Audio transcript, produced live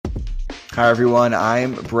Hi, everyone.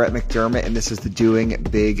 I'm Brett McDermott, and this is the Doing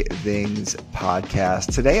Big Things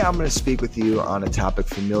podcast. Today, I'm going to speak with you on a topic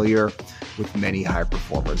familiar with many high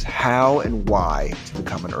performers: how and why to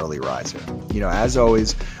become an early riser. As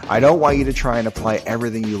always, I don't want you to try and apply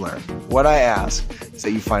everything you learn. What I ask is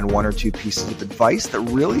that you find one or two pieces of advice that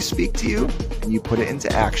really speak to you, and you put it into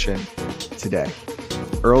action today.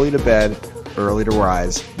 Early to bed, early to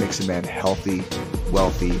rise makes a man healthy,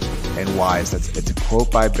 wealthy, and wise. It's a quote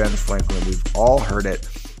by Ben Franklin. We've all heard it,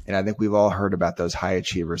 and I think we've all heard about those high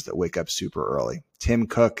achievers that wake up super early. Tim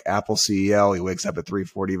Cook, Apple CEO, he wakes up at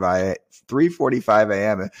 3:45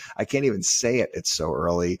 a.m. I can't even say it. It's so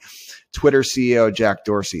early. Twitter CEO Jack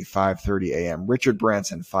Dorsey, 5:30 a.m. Richard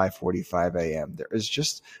Branson, 5:45 a.m. There is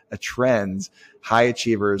just a trend. High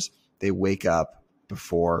achievers, they wake up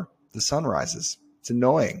before the sun rises. It's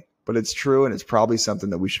annoying, but it's true, and it's probably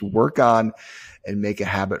something that we should work on and make a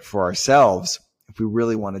habit for ourselves if we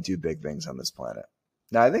really want to do big things on this planet.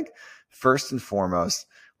 Now, I think first and foremost,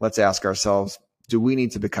 let's ask ourselves, do we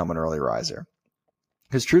need to become an early riser?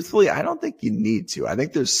 Because truthfully, I don't think you need to. I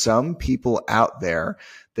think there's some people out there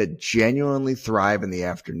that genuinely thrive in the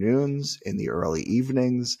afternoons, in the early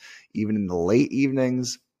evenings, even in the late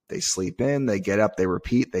evenings. They sleep in, they get up, they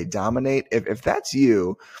repeat, they dominate. If that's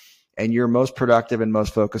you, and your most productive and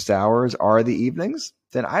most focused hours are the evenings,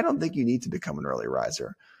 then I don't think you need to become an early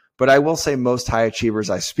riser. But I will say most high achievers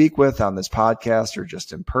I speak with on this podcast or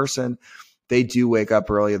just in person, they do wake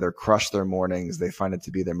up early. They're crush their mornings. They find it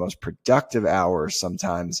to be their most productive hours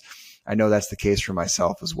sometimes. I know that's the case for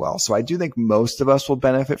myself as well. So I do think most of us will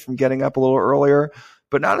benefit from getting up a little earlier,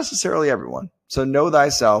 but not necessarily everyone. So know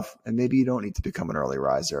thyself, and maybe you don't need to become an early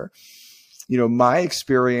riser. My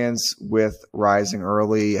experience with rising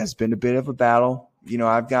early has been a bit of a battle.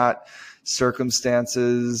 I've got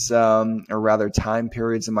circumstances, or rather time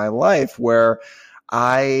periods in my life where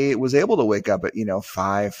I was able to wake up at,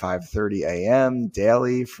 5:30 a.m.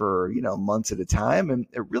 daily for, months at a time. And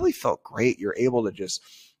it really felt great. You're able to just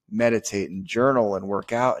meditate and journal and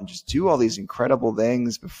work out and just do all these incredible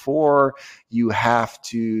things before you have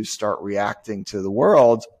to start reacting to the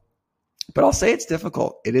world. But I'll say it's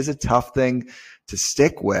difficult. It is a tough thing to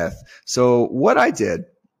stick with. So what I did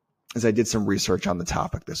is I did some research on the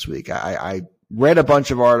topic this week. I read a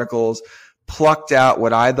bunch of articles, plucked out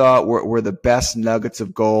what I thought were the best nuggets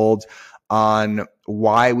of gold on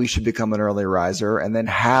why we should become an early riser and then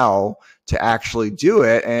how to actually do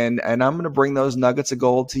it. And I'm going to bring those nuggets of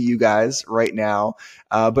gold to you guys right now.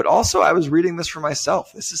 But also I was reading this for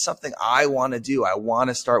myself. This is something I want to do. I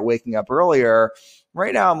want to start waking up earlier.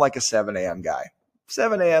 Right now, I'm like a 7 a.m. guy.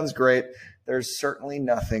 7 a.m. is great. There's certainly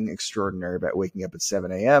nothing extraordinary about waking up at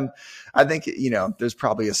 7 a.m. I think, there's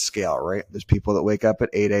probably a scale, right? There's people that wake up at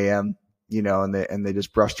 8 a.m., and they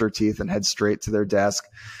just brush their teeth and head straight to their desk.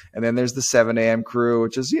 And then there's the 7 a.m. crew,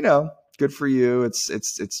 which is, good for you.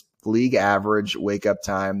 It's league average wake up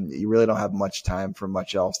time. You really don't have much time for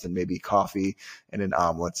much else than maybe coffee and an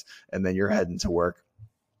omelet, and then you're heading to work.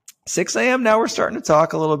 6 a.m. now we're starting to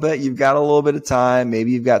talk a little bit. You've got a little bit of time.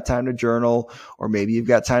 Maybe you've got time to journal, or maybe you've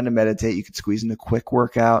got time to meditate. You could squeeze in a quick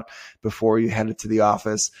workout before you head to the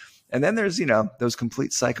office. And then there's, those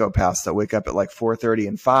complete psychopaths that wake up at like 4:30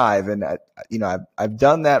 and 5. And, I've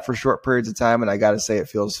done that for short periods of time. And I got to say, it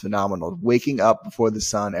feels phenomenal. Waking up before the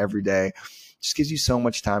sun every day just gives you so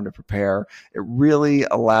much time to prepare. It really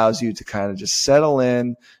allows you to kind of just settle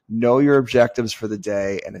in, know your objectives for the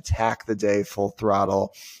day, and attack the day full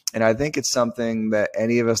throttle. And I think it's something that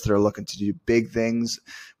any of us that are looking to do big things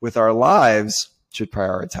with our lives should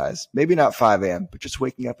prioritize. Maybe not 5 a.m., but just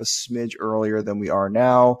waking up a smidge earlier than we are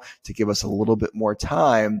now to give us a little bit more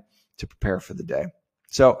time to prepare for the day.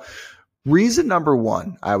 So reason number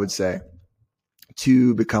one, I would say,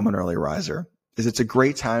 to become an early riser is it's a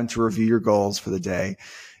great time to review your goals for the day.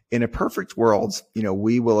 In a perfect world,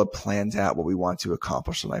 we will have planned out what we want to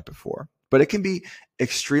accomplish the night before. But it can be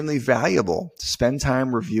extremely valuable to spend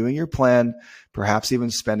time reviewing your plan, perhaps even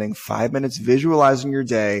spending 5 minutes visualizing your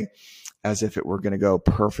day as if it were going to go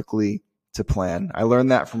perfectly to plan. I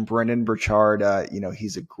learned that from Brendan Burchard.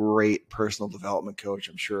 He's a great personal development coach.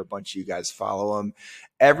 I'm sure a bunch of you guys follow him.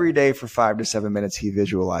 Every day for 5 to 7 minutes, he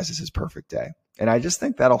visualizes his perfect day. And I just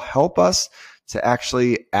think that'll help us to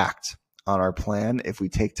actually act on our plan if we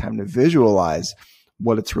take time to visualize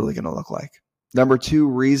what it's really going to look like. Number two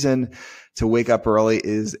reason to wake up early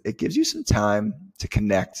is it gives you some time to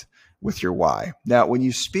connect with your why. Now, when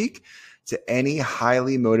you speak to any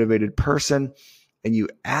highly motivated person and you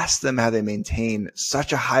ask them how they maintain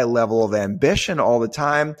such a high level of ambition all the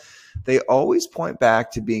time, they always point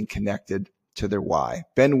back to being connected to their why.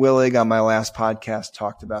 Ben Willig on my last podcast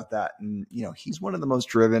talked about that. And, he's one of the most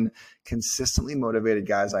driven, consistently motivated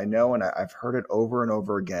guys I know. And I've heard it over and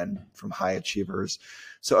over again from high achievers.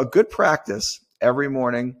 So a good practice every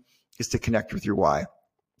morning is to connect with your why.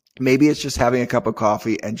 Maybe it's just having a cup of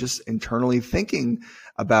coffee and just internally thinking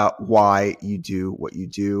about why you do what you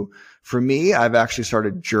do. For me, I've actually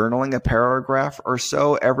started journaling a paragraph or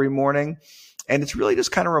so every morning. And it's really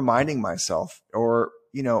just kind of reminding myself,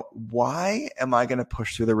 why am I going to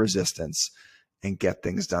push through the resistance and get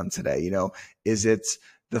things done today? Is it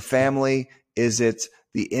the family? Is it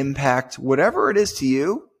the impact? Whatever it is to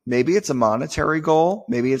you, maybe it's a monetary goal.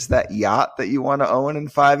 Maybe it's that yacht that you want to own in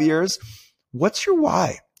 5 years. What's your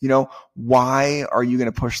why? Why are you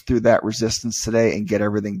going to push through that resistance today and get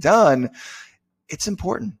everything done? It's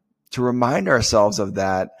important to remind ourselves of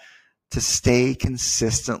that, to stay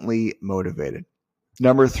consistently motivated.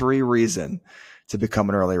 Number 3 reason to become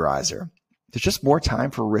an early riser. There's just more time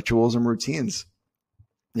for rituals and routines.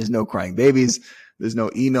 There's no crying babies. There's no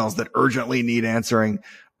emails that urgently need answering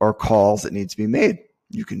or calls that need to be made.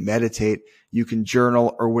 You can meditate, you can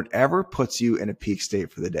journal, or whatever puts you in a peak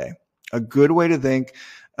state for the day. A good way to think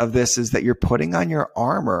of this is that you're putting on your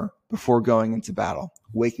armor before going into battle,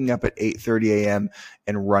 waking up at 8:30 a.m.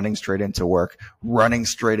 and running straight into work. Running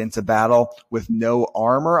straight into battle with no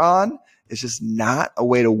armor on is just not a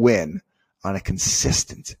way to win on a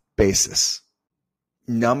consistent basis.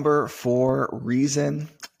 Number 4 reason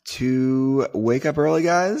to wake up early,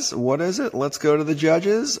 guys. What is it? Let's go to the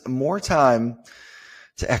judges. More time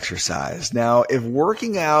to exercise. Now, if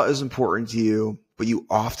working out is important to you, but you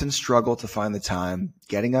often struggle to find the time,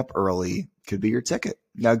 getting up early could be your ticket.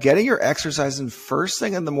 Now, getting your exercise in first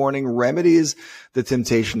thing in the morning remedies the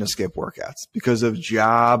temptation to skip workouts because of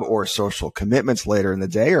job or social commitments later in the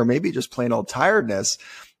day, or maybe just plain old tiredness.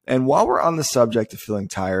 And while we're on the subject of feeling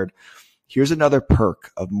tired, here's another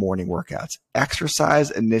perk of morning workouts.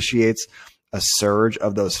 Exercise initiates a surge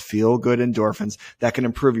of those feel-good endorphins that can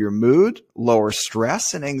improve your mood, lower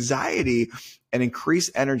stress and anxiety, and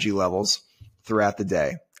increase energy levels throughout the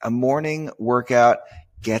day. A morning workout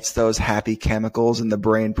gets those happy chemicals in the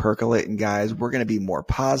brain percolating, guys. We're going to be more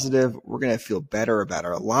positive. We're going to feel better about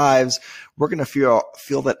our lives. We're going to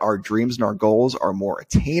feel that our dreams and our goals are more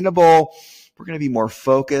attainable. We're going to be more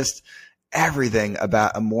focused. Everything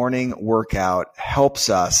about a morning workout helps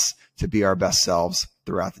us to be our best selves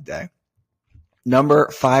throughout the day. Number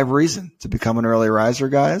 5 reason to become an early riser,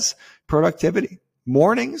 guys, productivity.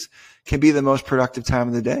 Mornings can be the most productive time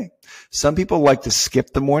of the day. Some people like to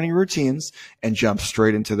skip the morning routines and jump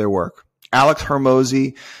straight into their work. Alex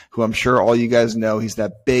Hormozy, who I'm sure all you guys know, he's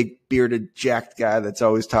that big bearded jacked guy that's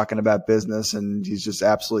always talking about business and he's just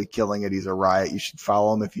absolutely killing it. He's a riot. You should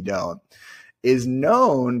follow him if you don't. Is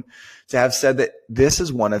known to have said that this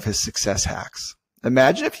is one of his success hacks.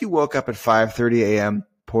 Imagine if you woke up at 5:30 a.m.,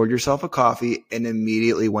 poured yourself a coffee, and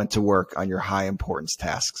immediately went to work on your high importance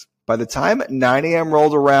tasks. By the time 9 a.m.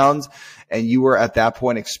 rolled around and you were at that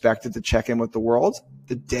point expected to check in with the world,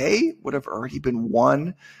 the day would have already been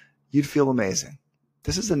won. You'd feel amazing.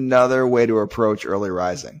 This is another way to approach early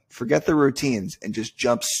rising. Forget the routines and just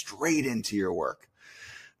jump straight into your work.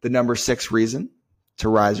 The number 6 reason to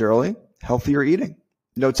rise early, healthier eating.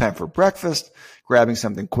 No time for breakfast, grabbing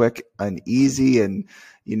something quick and easy and,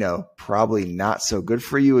 probably not so good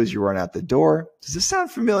for you as you run out the door. Does this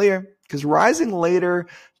sound familiar? Because rising later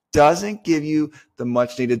doesn't give you the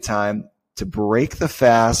much needed time to break the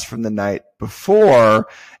fast from the night before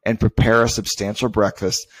and prepare a substantial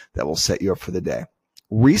breakfast that will set you up for the day.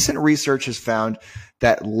 Recent research has found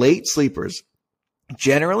that late sleepers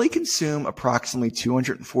generally consume approximately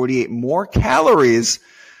 248 more calories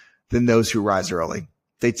than those who rise early.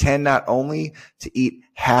 They tend not only to eat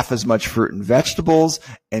half as much fruit and vegetables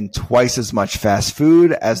and twice as much fast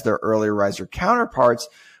food as their early riser counterparts.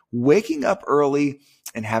 Waking up early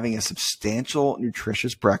and having a substantial,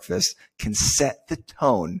 nutritious breakfast can set the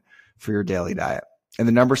tone for your daily diet. And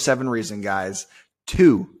the number 7 reason, guys,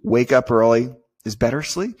 to wake up early is better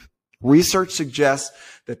sleep. Research suggests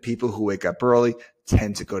that people who wake up early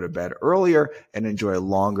tend to go to bed earlier and enjoy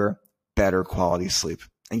longer, better quality sleep.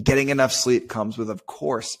 And getting enough sleep comes with, of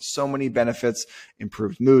course, so many benefits: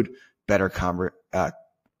 improved mood,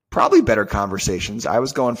 probably better conversations. I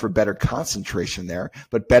was going for better concentration there,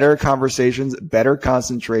 but better conversations, better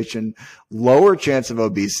concentration, lower chance of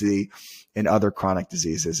obesity and other chronic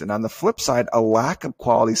diseases. And on the flip side, a lack of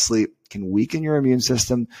quality sleep can weaken your immune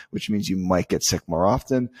system, which means you might get sick more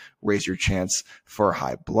often, raise your chance for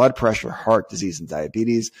high blood pressure, heart disease, and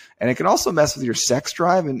diabetes. And it can also mess with your sex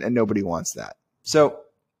drive, and nobody wants that. So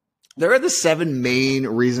there are the 7 main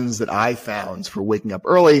reasons that I found for waking up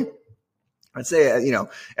early. I'd say,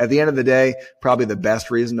 at the end of the day, probably the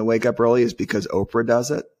best reason to wake up early is because Oprah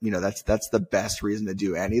does it. That's the best reason to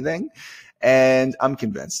do anything. And I'm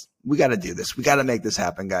convinced we got to do this. We got to make this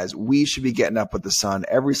happen, guys. We should be getting up with the sun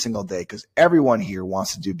every single day because everyone here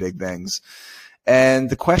wants to do big things. And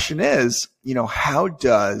the question is, how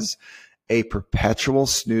does a perpetual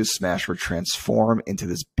snooze smasher transform into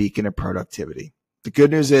this beacon of productivity? The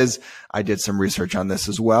good news is I did some research on this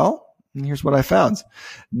as well. And here's what I found.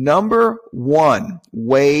 Number one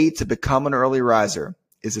way to become an early riser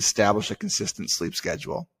is establish a consistent sleep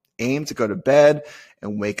schedule. Aim to go to bed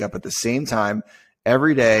and wake up at the same time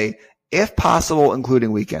every day, if possible,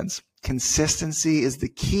 including weekends. Consistency is the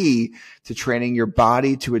key to training your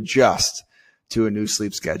body to adjust to a new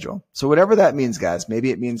sleep schedule. So whatever that means, guys,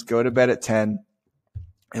 maybe it means go to bed at 10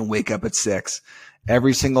 and wake up at 6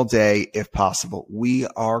 every single day, if possible. We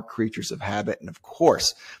are creatures of habit. And of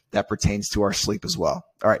course, that pertains to our sleep as well.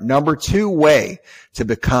 All right. Number two way to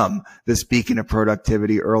become this beacon of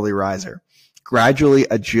productivity early riser. Gradually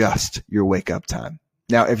adjust your wake up time.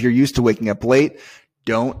 Now, if you're used to waking up late,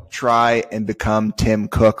 don't try and become Tim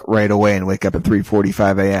Cook right away and wake up at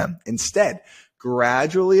 3:45 a.m. Instead,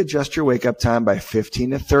 gradually adjust your wake up time by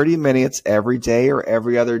 15 to 30 minutes every day or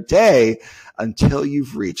every other day until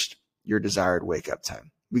you've reached your desired wake up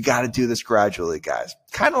time. We got to do this gradually, guys.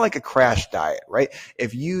 Kind of like a crash diet, right?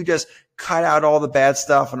 If you just cut out all the bad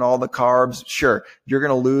stuff and all the carbs, sure, you're going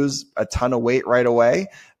to lose a ton of weight right away,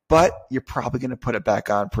 but you're probably going to put it back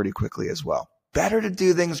on pretty quickly as well. Better to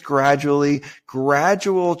do things gradually.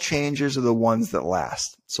 Gradual changes are the ones that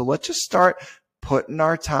last. So let's just start putting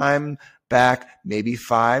our time back, maybe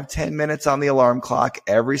 5-10 minutes on the alarm clock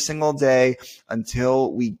every single day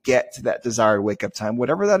until we get to that desired wake up time,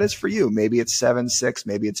 whatever that is for you. Maybe it's 7, 6,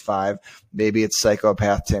 maybe it's 5, maybe it's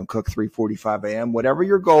psychopath Tim Cook 3:45 a.m. Whatever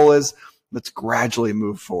your goal is, let's gradually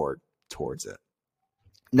move forward towards it.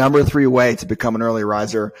 Number 3 way to become an early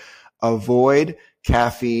riser, avoid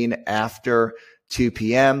caffeine after 2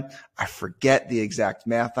 p.m. I forget the exact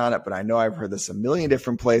math on it, but I know I've heard this a million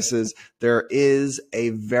different places. There is a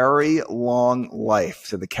very long life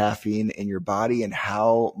to the caffeine in your body and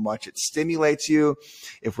how much it stimulates you.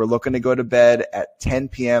 If we're looking to go to bed at 10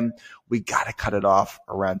 p.m., we got to cut it off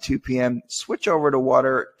around 2 p.m. Switch over to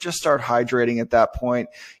water. Just start hydrating at that point.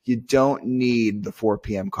 You don't need the 4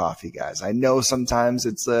 p.m. coffee, guys. I know sometimes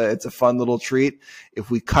it's a fun little treat.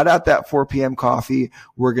 If we cut out that 4 p.m. coffee,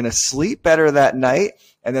 we're going to sleep better that night.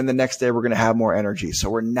 And then the next day we're going to have more energy. So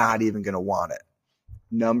we're not even going to want it.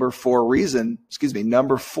 Number 4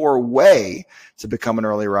 way to become an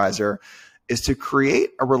early riser is to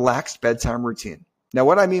create a relaxed bedtime routine. Now,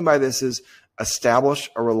 what I mean by this is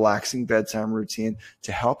establish a relaxing bedtime routine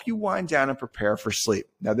to help you wind down and prepare for sleep.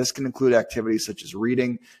 Now, this can include activities such as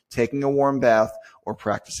reading, taking a warm bath, or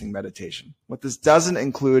practicing meditation. What this doesn't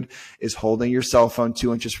include is holding your cell phone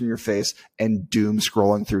 2 inches from your face and doom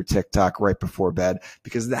scrolling through TikTok right before bed,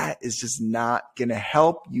 because that is just not going to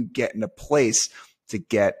help you get in a place to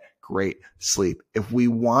get great sleep. If we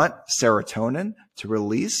want serotonin to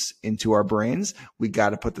release into our brains, we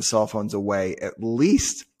got to put the cell phones away at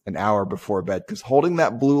least an hour before bed, because holding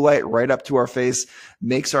that blue light right up to our face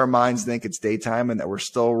makes our minds think it's daytime and that we're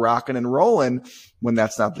still rocking and rolling when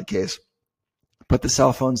that's not the case. Put the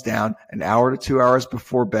cell phones down an hour to 2 hours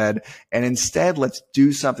before bed, and instead let's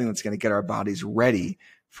do something that's going to get our bodies ready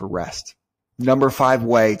for rest. Number 5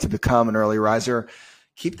 way to become an early riser,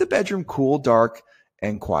 keep the bedroom cool, dark,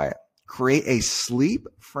 and quiet. Create a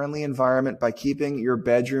sleep-friendly environment by keeping your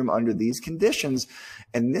bedroom under these conditions,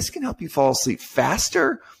 and this can help you fall asleep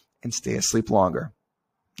faster and stay asleep longer.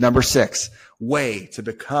 Number 6 way to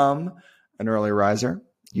become an early riser,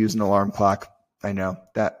 use an alarm clock. I know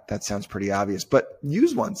that sounds pretty obvious, but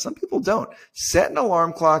use one. Some people don't. Set an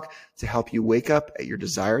alarm clock to help you wake up at your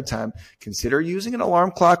desired time. Consider using an alarm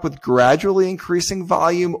clock with gradually increasing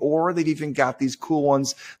volume, or they've even got these cool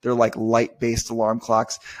ones. They're like light-based alarm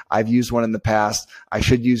clocks. I've used one in the past. I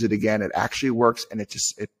should use it again. It actually works, and it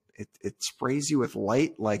sprays you with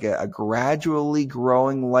light, like a gradually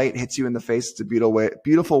growing light hits you in the face. It's a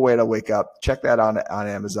beautiful way to wake up. Check that on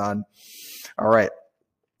Amazon. All right.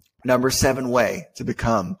 Number 7 way to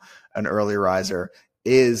become an early riser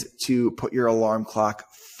is to put your alarm clock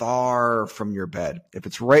far from your bed. If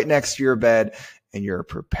it's right next to your bed and you're a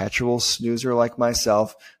perpetual snoozer like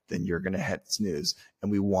myself, then you're going to hit snooze.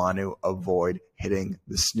 And we want to avoid hitting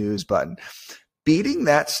the snooze button. Beating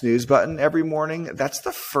that snooze button every morning, that's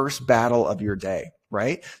the first battle of your day,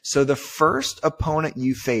 right? So the first opponent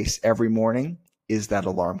you face every morning is that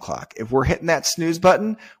alarm clock. If we're hitting that snooze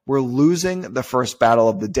button, we're losing the first battle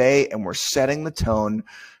of the day, and we're setting the tone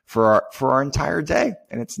for our entire day.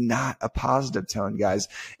 And it's not a positive tone, guys.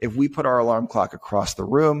 If we put our alarm clock across the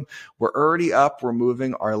room, we're already up, we're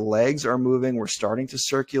moving, our legs are moving, we're starting to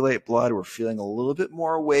circulate blood, we're feeling a little bit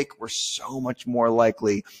more awake, we're so much more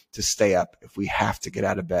likely to stay up if we have to get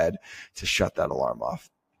out of bed to shut that alarm off.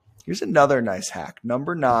 Here's another nice hack.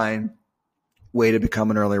 Number 9, way to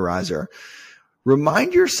become an early riser.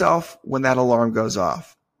 Remind yourself when that alarm goes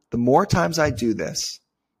off. The more times I do this,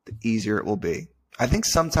 the easier it will be. I think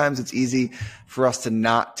sometimes it's easy for us to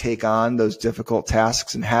not take on those difficult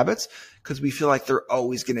tasks and habits because we feel like they're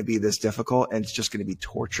always going to be this difficult and it's just going to be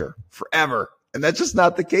torture forever. And that's just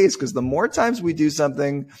not the case, because the more times we do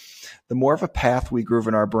something, the more of a path we groove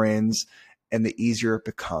in our brains and the easier it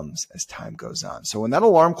becomes as time goes on. So when that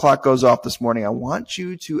alarm clock goes off this morning, I want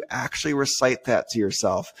you to actually recite that to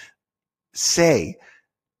yourself. Say,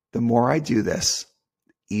 the more I do this,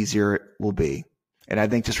 the easier it will be. And I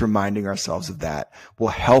think just reminding ourselves of that will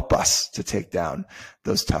help us to take down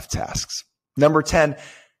those tough tasks. Number 10,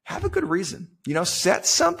 have a good reason. Set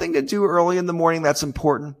something to do early in the morning that's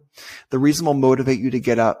important. The reason will motivate you to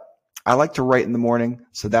get up. I like to write in the morning,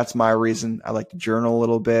 so that's my reason. I like to journal a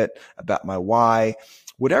little bit about my why.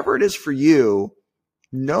 Whatever it is for you,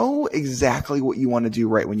 know exactly what you want to do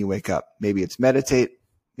right when you wake up. Maybe it's meditate,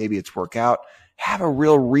 maybe it's work out. Have a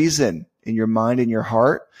real reason in your mind and your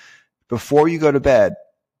heart before you go to bed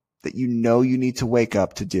that you need to wake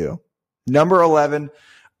up to do. Number 11,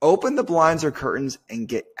 open the blinds or curtains and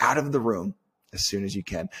get out of the room as soon as you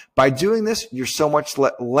can. By doing this, you're so much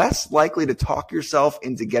less likely to talk yourself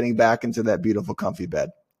into getting back into that beautiful, comfy bed,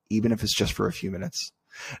 even if it's just for a few minutes.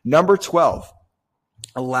 Number 12,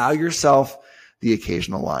 allow yourself the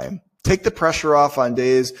occasional lie. Take the pressure off on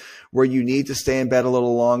days where you need to stay in bed a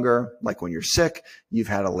little longer, like when you're sick, you've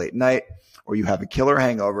had a late night, or you have a killer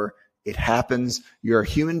hangover. It happens. You're a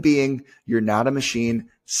human being. You're not a machine.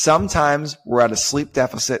 Sometimes we're at a sleep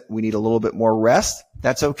deficit. We need a little bit more rest.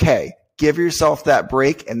 That's okay. Give yourself that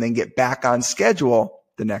break and then get back on schedule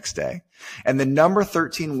the next day. And the number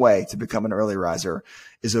 13 way to become an early riser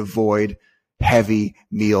is avoid heavy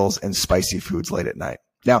meals and spicy foods late at night.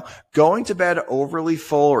 Now, going to bed overly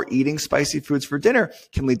full or eating spicy foods for dinner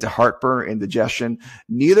can lead to heartburn and indigestion,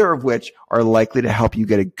 neither of which are likely to help you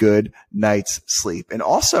get a good night's sleep. And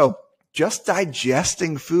also, just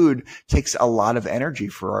digesting food takes a lot of energy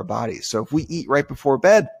for our bodies. So if we eat right before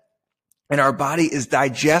bed and our body is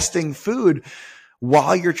digesting food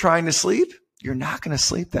while you're trying to sleep, you're not going to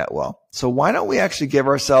sleep that well. So why don't we actually give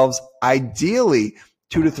ourselves ideally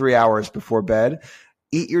 2 to 3 hours before bed?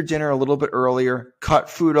 Eat your dinner a little bit earlier, cut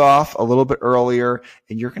food off a little bit earlier,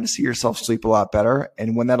 and you're going to see yourself sleep a lot better.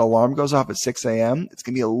 And when that alarm goes off at 6 a.m., it's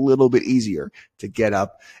going to be a little bit easier to get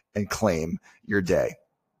up and claim your day.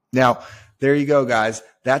 Now, there you go, guys.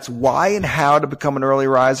 That's why and how to become an early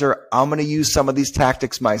riser. I'm going to use some of these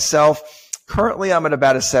tactics myself. Currently, I'm at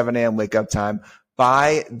about a 7 a.m. wake up time.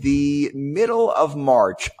 By the middle of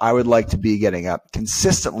March, I would like to be getting up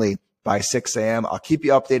consistently by 6 a.m. I'll keep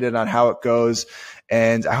you updated on how it goes.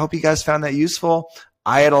 And I hope you guys found that useful.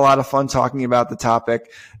 I had a lot of fun talking about the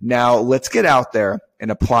topic. Now let's get out there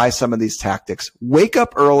and apply some of these tactics. Wake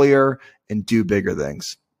up earlier and do bigger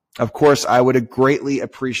things. Of course, I would greatly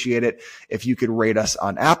appreciate it if you could rate us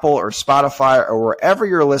on Apple or Spotify or wherever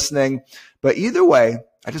you're listening. But either way,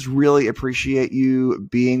 I just really appreciate you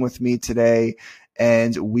being with me today.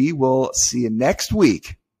 And we will see you next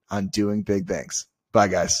week on Doing Big Things. Bye,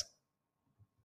 guys.